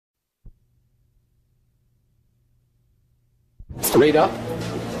straight up,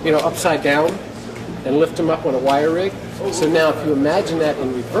 you know, upside down, and lift them up on a wire rig. So now if you imagine that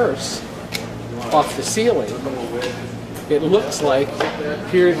in reverse, off the ceiling, it looks like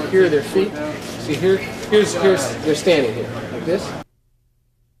here are their feet. See here's they're standing here like this.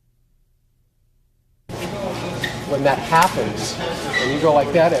 When that happens, and you go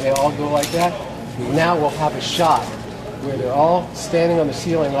like that, and they all go like that, now we'll have a shot where they're all standing on the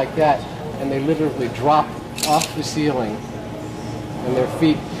ceiling like that, and they literally drop off the ceiling, and their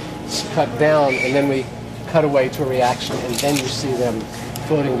feet cut down, and then we cut away to a reaction, and then you see them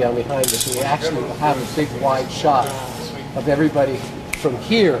floating down behind us. And we actually will have a big wide shot of everybody from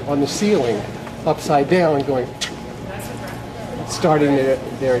here on the ceiling, upside down, going, starting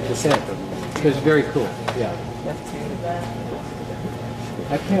their descent. It's very cool. Yeah.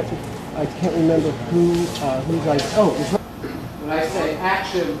 I can't remember who's like. Oh, when I say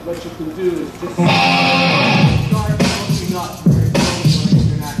action, what you can do is just start looking up very slowly when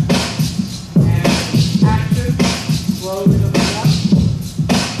you're action. And action, slowly looking up.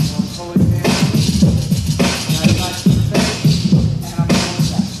 I'm pulling down. And I touch the face, and I'm pulling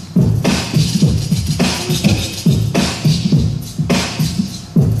back.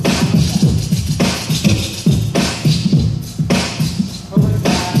 Pulling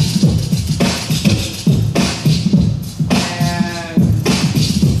back. And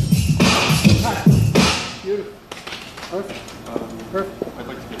cut. Beautiful. Perfect. Perfect. I'd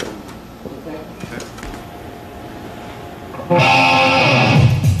like to get one. Okay.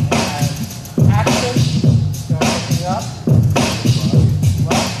 Action. Start looking up.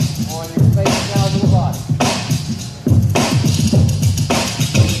 Left. On your face now to the body.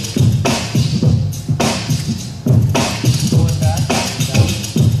 Going back.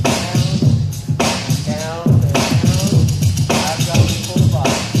 Down. I've got to pull the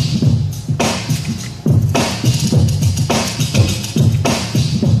body.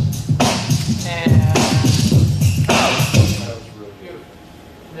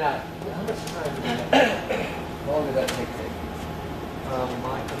 Now, how much time did that? How long did that take?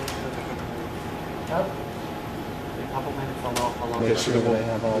 Huh? A couple minutes, how long? Yeah, sure. I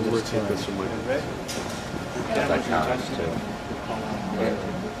have all this Take time. this from my head. That counts too.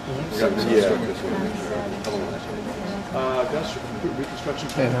 That's reconstruction.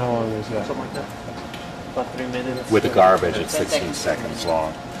 And how long is that? Something like that. About 3 minutes. With the garbage, it's 16 seconds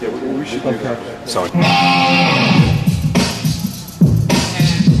long. Yeah, we should do that. So And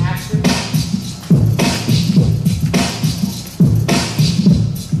action.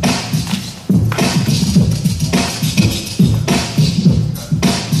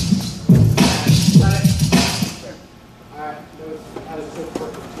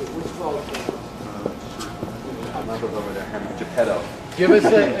 Give us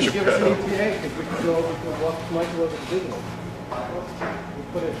an ETA, because we can go over to walk Michael over to Disney. We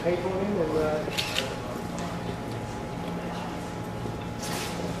put a paper in and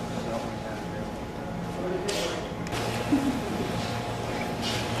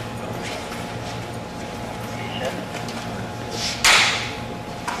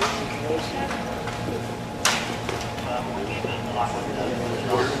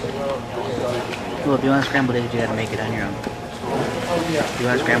Well, if you want scrambled eggs, you gotta make it on your own. If you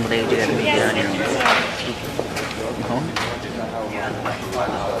want scrambled eggs, you gotta make it on your own. You home?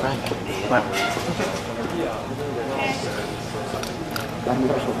 Right.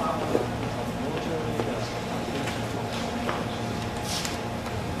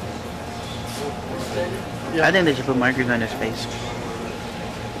 I think they should put markers on his face.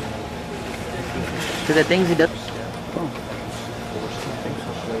 Because the things he does. Oh.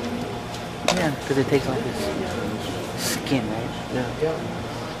 Yeah, because it takes off his skin, right? Yeah.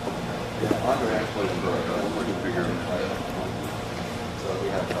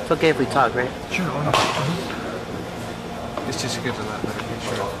 It's okay if we talk, right? Sure. It's just to get a lot better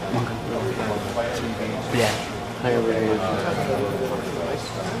picture of TV. Yeah. It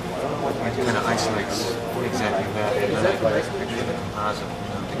kind of isolates exactly that. And then I can make a picture of the composite, to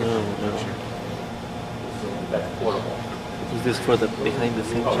get the picture. that's portable. Is this for the behind the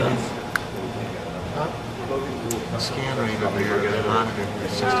scenes shots? The scan rate over here, the monitor here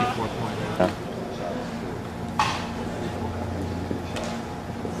is 64.9.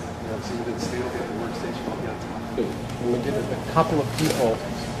 We did it a couple of people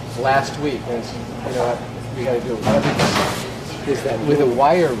last week, and you know what we got to do is that with a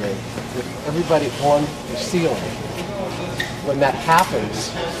wire rig, with everybody on the ceiling, when that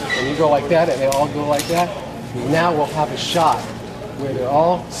happens, and you go like that, and they all go like that, now we'll have a shot where they're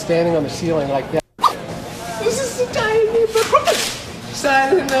all standing on the ceiling like that. This is the tiny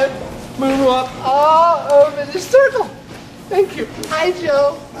standing in the moonwalk all over the circle. Thank you. Hi,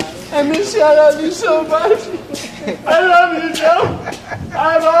 Joe. I miss you. I love you so much. I love you, Joe.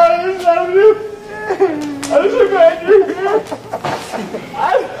 I've always loved you. I'm so glad you're here.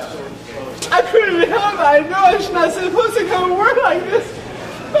 I couldn't help it. I know I'm not supposed to come to work like this,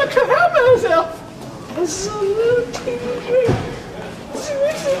 but I couldn't help myself. I saw a little teeny drink.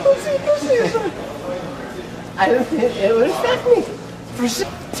 I don't think it would affect me.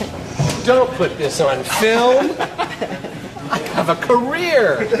 Don't put this on film. I have a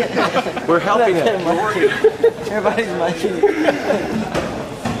career. We're helping it. Everybody's making it.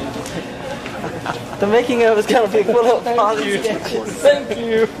 The making of is kind of big. Full of positive sketches. Thank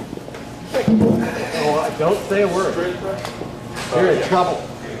you. Oh, don't say a word. You're in trouble.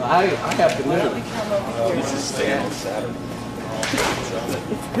 I have to move. This is Stan on Saturday. It's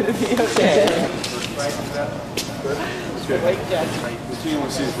gonna be okay. So you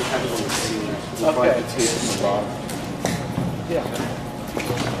want to see what happens on the scene. We'll Okay. find the tape in the bottom. Yeah.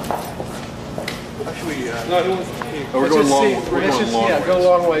 Actually, No, he wants to keep. we're Let's going just long. see. We're Let's going just long. yeah, go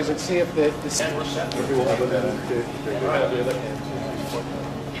long ways and see if the Maybe we'll have another tape.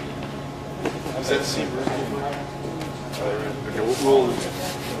 Is that scene? Okay, we'll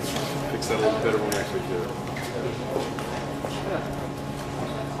fix that a little better when we actually do it.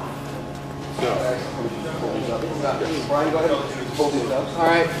 Brian, go ahead. Hold these up. All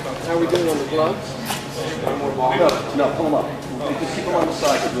right. How are we doing on the gloves? No, pull them up. Just keep them on the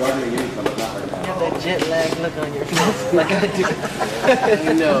side because we are going to use them, but not right now. You have that jet lag look on your face. Like I do.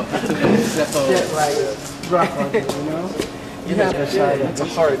 I know. It's a little Zeppo. Jet lag. Rough on it, you know? It's a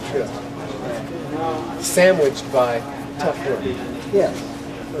hard trip. Sandwiched by tough work. Yes,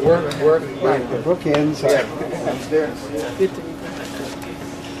 Work. right, the bookends are, Good to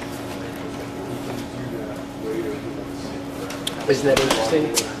Isn't that interesting?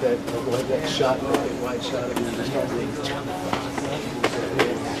 That that shot, that wide shot of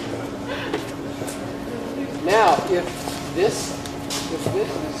Now, if this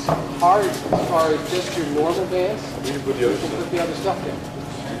is hard as far as just your normal dance, We can put the you other can stuff. put the other stuff in.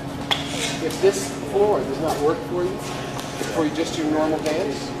 If this floor does not work for you, for just your normal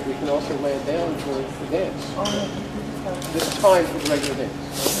dance, we can also lay it down for dance. This time for the regular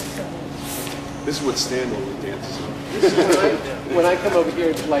dance. This is what Stan normally dances on. This is when I come over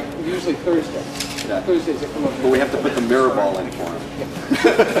here, like usually Thursdays. Thursdays I come over But here. we have to put the mirror ball in for him.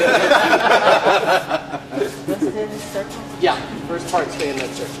 Yeah, first part stay in that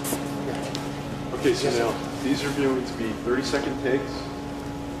circle. Okay, so now these are going to be 30-second takes,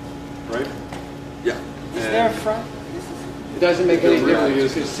 right? Yeah. Is there a front? It doesn't make any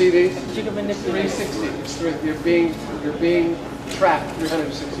difference. You see these? You can manipulate. 360. It's you're being tracked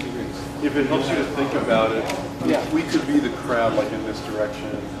 360 degrees. If it helps you to think about it, Yeah. we could be the crowd, like in this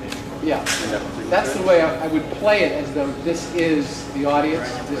direction. Yeah. in that particular That's the direction. way I would play it, as though this is the audience,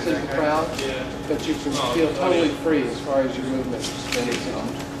 this is the crowd, but you can feel totally free as far as your movement.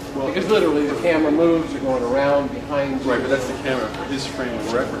 Because literally the camera moves, you're going around behind you. Right, but that's the camera. For his frame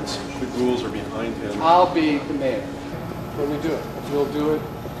of reference, the ghouls are behind him. I'll be the man when we do it. We'll do it.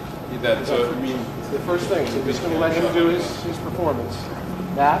 That, I mean, It's the first thing. So we're just going to let him do his performance.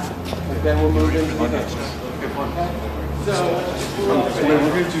 That, and then we'll move into the next. Okay? So, we're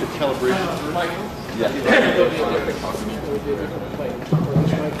going to do calibration first. Yeah.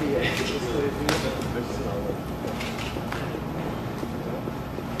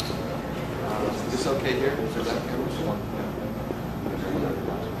 Is this okay here? Is that camera?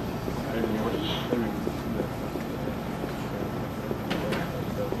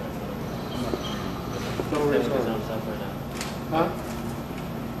 Huh?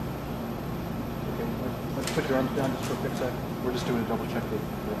 let's put your arms down just for a quick sec. We're just doing a double check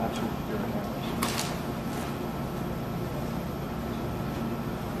the absolute camera.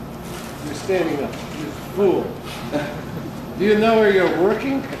 You're standing up. You fool. Do you know where you're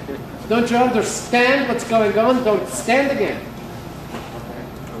working? Don't you understand what's going on? Don't stand again.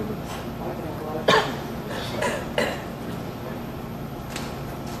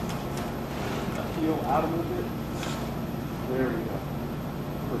 Feel out a little bit. There we go.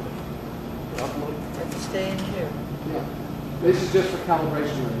 Perfect. Up a little. Stay in here. Yeah. This is just for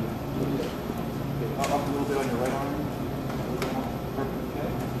calibration. Okay, up a little bit on your right arm. Perfect. Okay.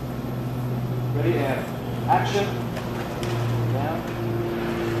 Ready and action. Down.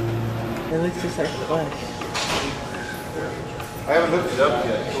 It looks just like flesh. I haven't looked it up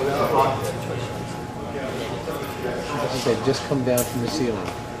yet. They've just come down from the ceiling.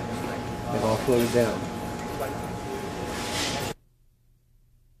 They've all floated down.